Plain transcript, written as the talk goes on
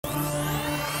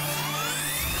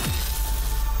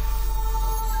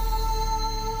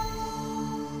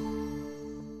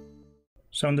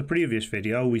So in the previous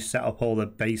video, we set up all the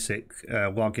basic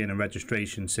login and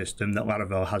registration system that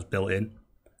Laravel has built in.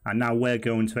 And now we're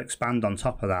going to expand on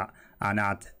top of that and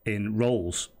add in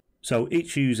roles. So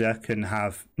each user can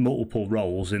have multiple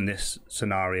roles in this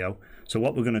scenario. So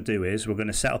what we're going to do is we're going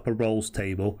to set up a roles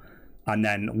table and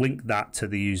then link that to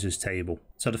the users table.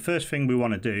 So the first thing we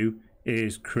want to do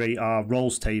is create our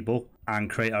roles table and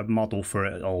create a model for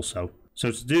it also.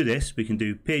 So to do this, we can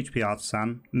do PHP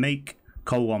artisan make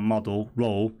 :model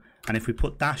role, and if we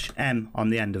put -m on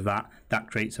the end of that, that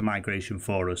creates a migration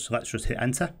for us. So let's just hit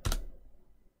enter.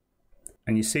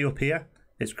 And you see up here,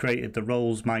 it's created the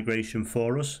roles migration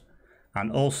for us.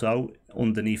 And also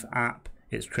underneath app,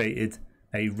 it's created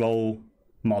a role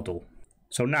model.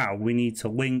 So now we need to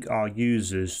link our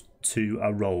users to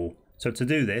a role. So to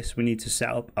do this, we need to set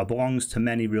up a belongs to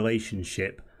many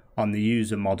relationship on the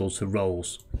user model to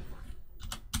roles.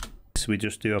 So we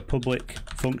just do a public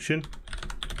function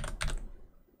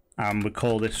and we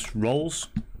call this roles.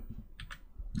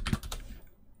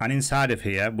 And inside of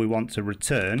here, we want to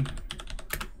return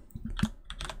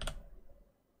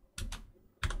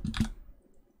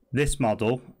this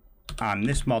model, and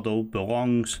this model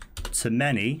belongs to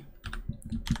many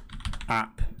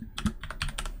app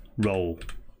role.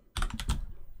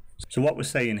 So what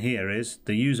we're saying here is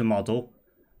the user model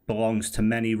belongs to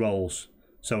many roles.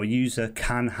 So a user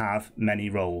can have many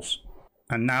roles.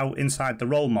 And now inside the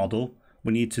role model,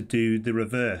 we need to do the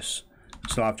reverse.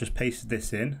 So I've just pasted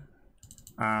this in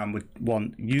and we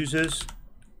want users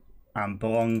and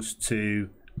belongs to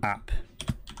app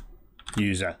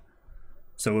user.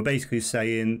 So we're basically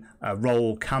saying a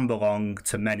role can belong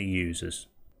to many users.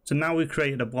 So now we've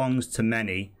created a belongs to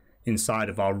many inside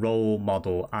of our role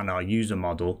model and our user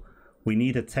model. We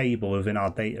need a table within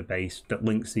our database that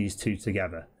links these two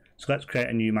together. So let's create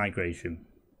a new migration.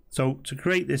 So to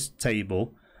create this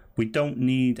table, we don't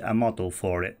need a model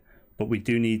for it, but we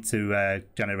do need to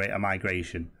generate a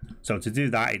migration. So to do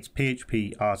that, it's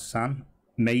PHP artisan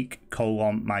make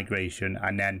 :migration,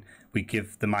 and then we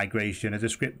give the migration a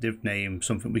descriptive name,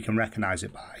 something we can recognize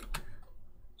it by.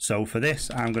 So for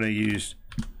this, I'm going to use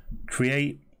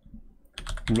create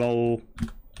role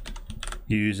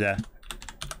user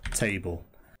table.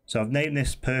 So I've named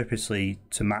this purposely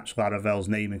to match Laravel's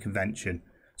naming convention.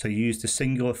 So you use the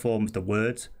singular form of the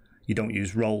word. You don't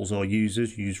use roles or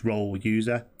users, you use role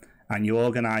user, and you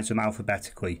organize them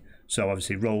alphabetically. So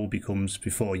obviously role becomes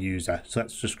before user. So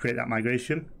let's just create that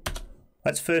migration.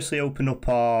 Let's firstly open up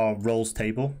our roles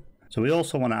table. So we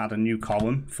also want to add a new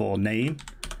column for name.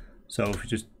 So if we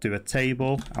just do a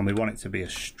table and we want it to be a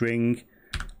string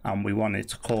and we want it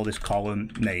to call this column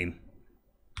name.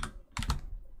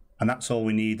 And that's all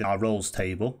we need in our roles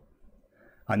table.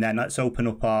 And then let's open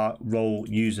up our role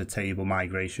user table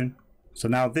migration. So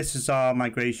now this is our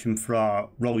migration for our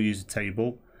role user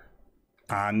table.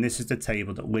 And this is the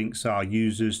table that links our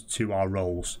users to our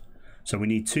roles. So we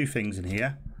need two things in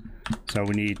here. So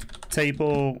we need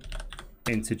table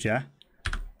integer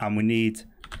and we need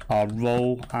our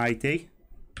role ID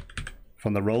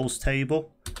from the roles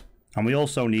table. And we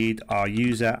also need our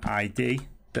user ID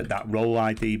that role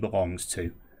ID belongs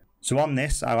to. So on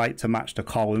this, I like to match the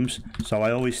columns. So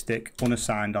I always stick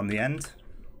unassigned on the end.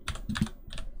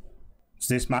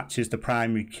 So this matches the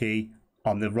primary key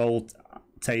on the role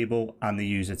table and the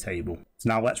user table. So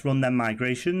now let's run them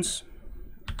migrations.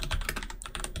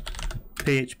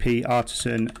 PHP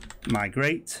artisan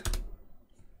migrate.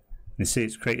 You see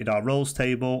it's created our roles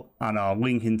table and our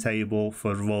linking table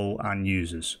for role and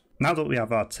users. Now that we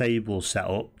have our table set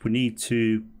up, we need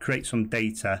to create some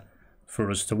data for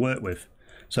us to work with.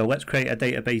 So let's create a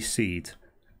database seed.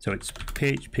 So it's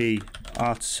PHP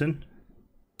artisan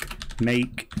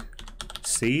make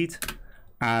seed,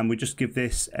 and we just give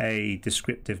this a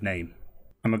descriptive name.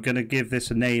 And we're going to give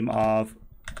this a name of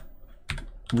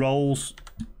roles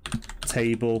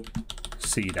table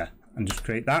seeder, and just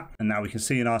create that. And now we can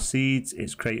see in our seeds,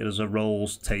 it's created as a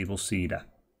roles table seeder.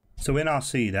 So in our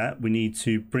seeder, we need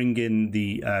to bring in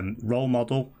the role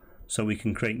model so we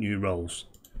can create new roles.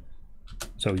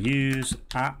 So use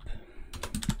app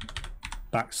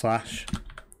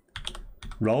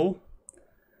 /role.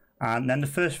 And then the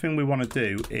first thing we want to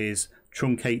do is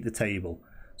truncate the table.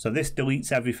 So this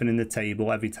deletes everything in the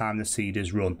table every time the seed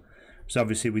is run. So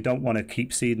obviously we don't want to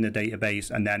keep seeding the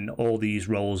database and then all these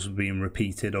roles being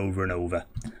repeated over and over.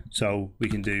 So we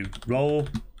can do role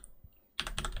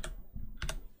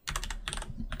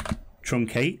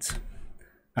truncate,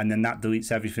 and then that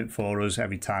deletes everything for us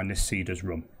every time this seed is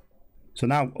run. So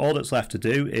now all that's left to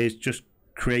do is just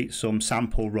create some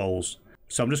sample roles.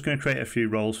 So I'm just going to create a few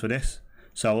roles for this.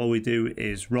 So all we do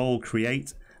is role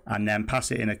create and then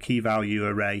pass it in a key value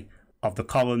array of the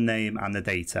column name and the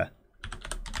data.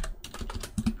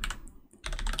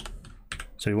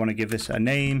 So we want to give this a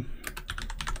name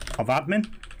of admin.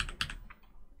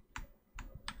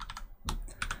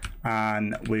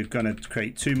 And we're going to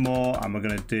create two more, and we're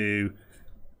going to do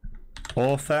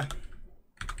author,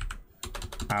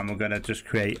 and we're going to just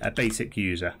create a basic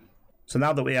user. So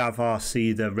now that we have our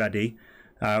seeder ready,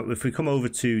 if we come over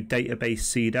to database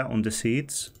seeder under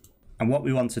seeds, and what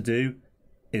we want to do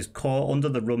is call under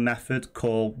the run method,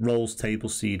 call roles table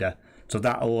seeder. So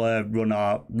that'll run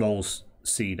our roles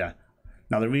seeder.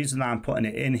 Now the reason I'm putting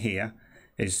it in here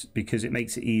is because it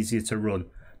makes it easier to run.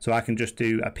 So I can just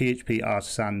do a PHP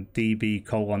artisan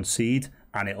db :seed,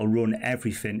 and it'll run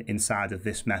everything inside of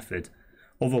this method.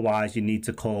 Otherwise you need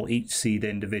to call each seed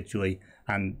individually,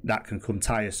 and that can come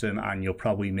tiresome and you'll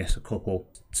probably miss a couple.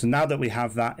 So now that we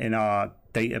have that in our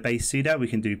database seeder, we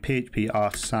can do PHP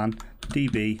artisan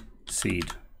db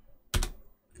seed.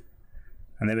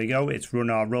 And there we go, it's run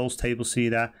our roles table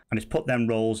seeder and it's put them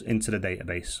roles into the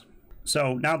database.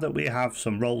 So now that we have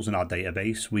some roles in our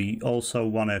database, we also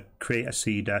want to create a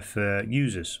seeder for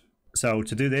users. So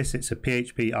to do this, it's a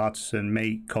PHP artisan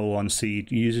make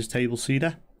 :seed users table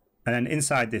seeder. And then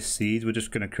inside this seed, we're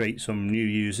just going to create some new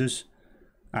users.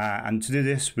 And to do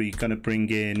this, we're going to bring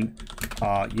in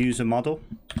our user model.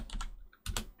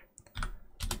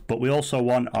 But we also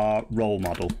want our role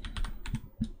model.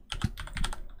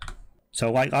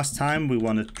 So like last time, we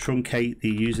want to truncate the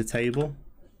user table.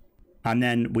 And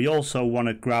then we also want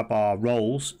to grab our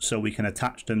roles so we can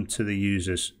attach them to the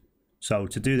users. So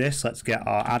to do this, let's get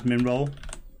our admin role.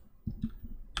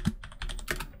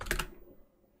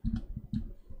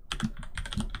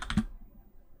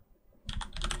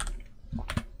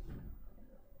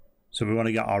 So we want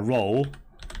to get our role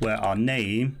where our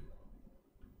name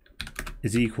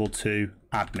is equal to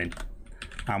admin.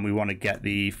 And we want to get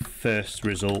the first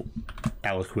result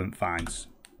eloquent finds.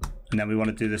 And then we want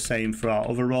to do the same for our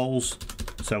other roles.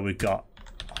 So we've got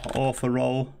our author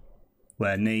role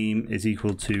where name is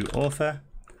equal to author.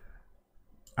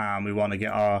 And we want to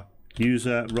get our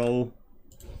user role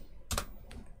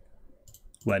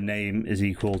where name is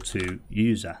equal to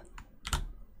user.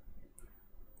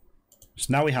 So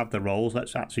now we have the roles,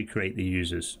 let's actually create the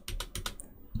users.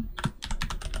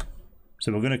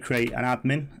 So we're going to create an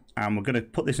admin, and we're going to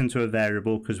put this into a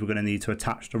variable because we're going to need to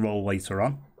attach the role later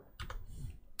on.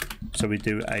 So we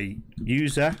do a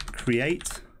user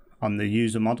create on the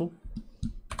user model.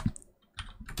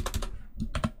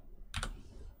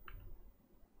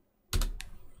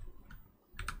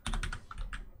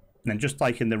 And then just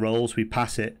like in the roles, we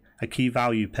pass it a key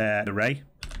value pair array.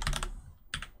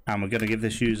 And we're going to give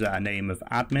this user a name of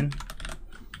admin.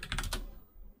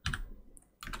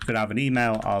 We're going to have an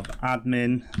email of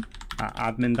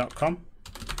admin@admin.com.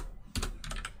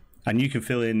 And you can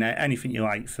fill in anything you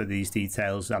like for these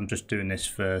details. I'm just doing this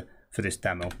for this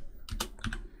demo.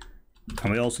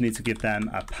 And we also need to give them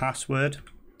a password.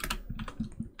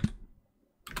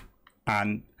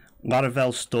 And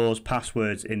Laravel stores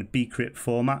passwords in bcrypt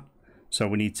format. So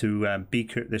we need to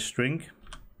bcrypt this string.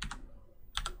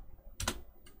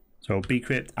 So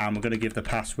bcrypt, and we're going to give the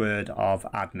password of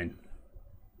admin.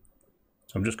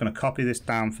 So I'm just going to copy this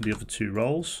down for the other two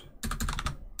roles.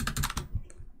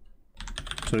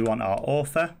 So we want our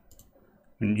author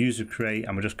and user create,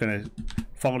 and we're just going to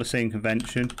follow the same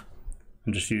convention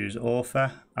and just use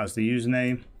author as the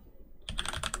username.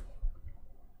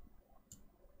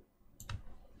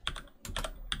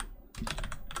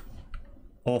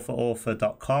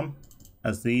 author.com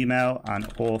as the email, and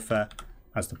author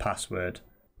as the password.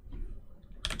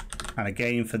 And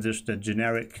again, for just a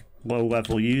generic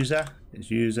low-level user, it's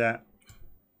user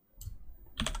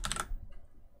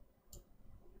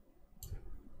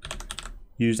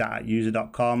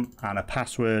user@user.com and a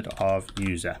password of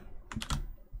user.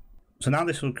 So now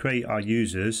this will create our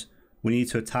users. We need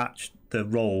to attach the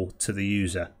role to the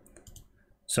user.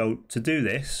 So to do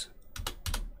this,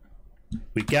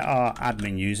 we get our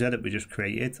admin user that we just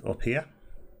created up here,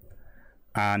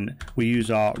 and we use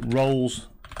our roles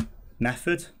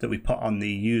method that we put on the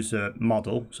user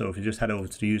model. So if you just head over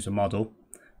to the user model,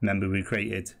 remember we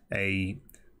created a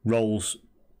roles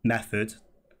method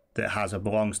that has a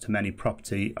belongs to many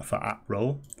property for app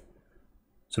role.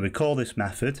 So we call this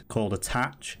method called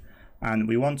attach, and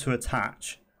we want to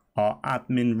attach our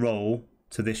admin role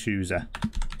to this user.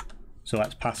 So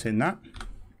let's pass in that.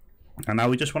 And now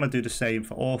we just want to do the same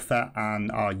for author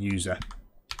and our user.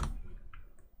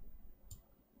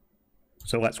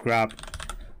 So let's grab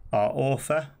our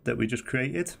author that we just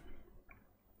created,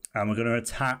 and we're going to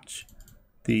attach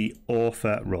the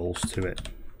author roles to it.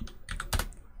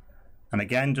 And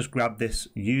again, just grab this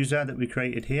user that we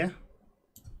created here,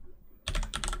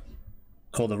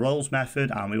 call the roles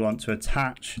method, and we want to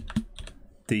attach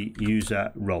the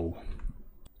user role.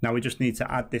 Now we just need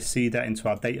to add this seeder into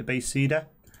our database seeder,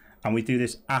 and we do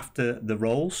this after the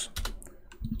roles.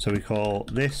 So we call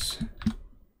this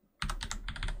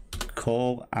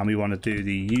call, and we want to do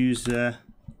the user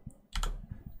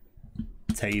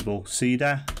table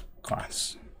seeder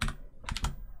class.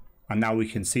 And now we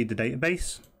can see the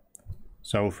database.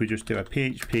 So if we just do a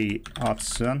PHP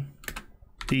artisan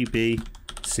db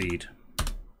seed,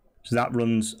 so that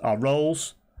runs our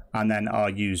roles and then our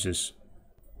users.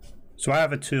 So I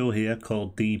have a tool here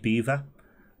called dbeaver,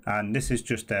 and this is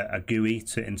just a GUI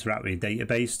to interact with your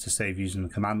database to save using the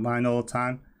command line all the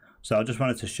time. So I just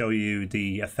wanted to show you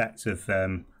the effect of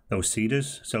those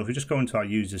seeders. So if we just go into our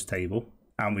users table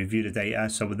and we view the data,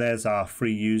 so there's our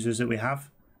 3 users that we have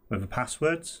with the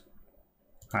passwords.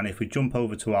 And if we jump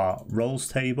over to our roles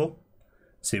table,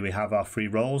 see we have our 3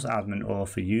 roles, admin,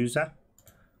 author, user.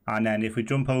 And then if we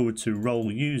jump over to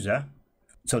role user,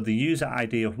 so the user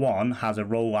ID of 1 has a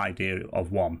role ID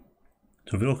of 1.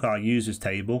 So if we look at our users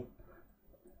table,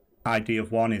 ID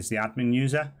of 1 is the admin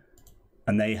user,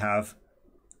 and they have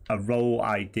a role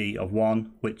ID of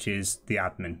 1, which is the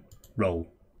admin role.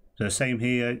 So the same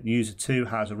here, user 2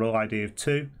 has a role ID of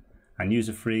 2, and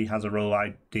user 3 has a role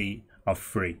ID of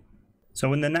 3.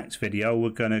 So in the next video, we're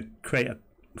going to create a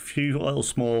few little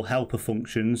small helper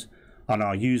functions on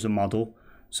our user model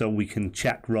so we can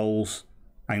check roles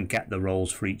and get the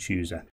roles for each user.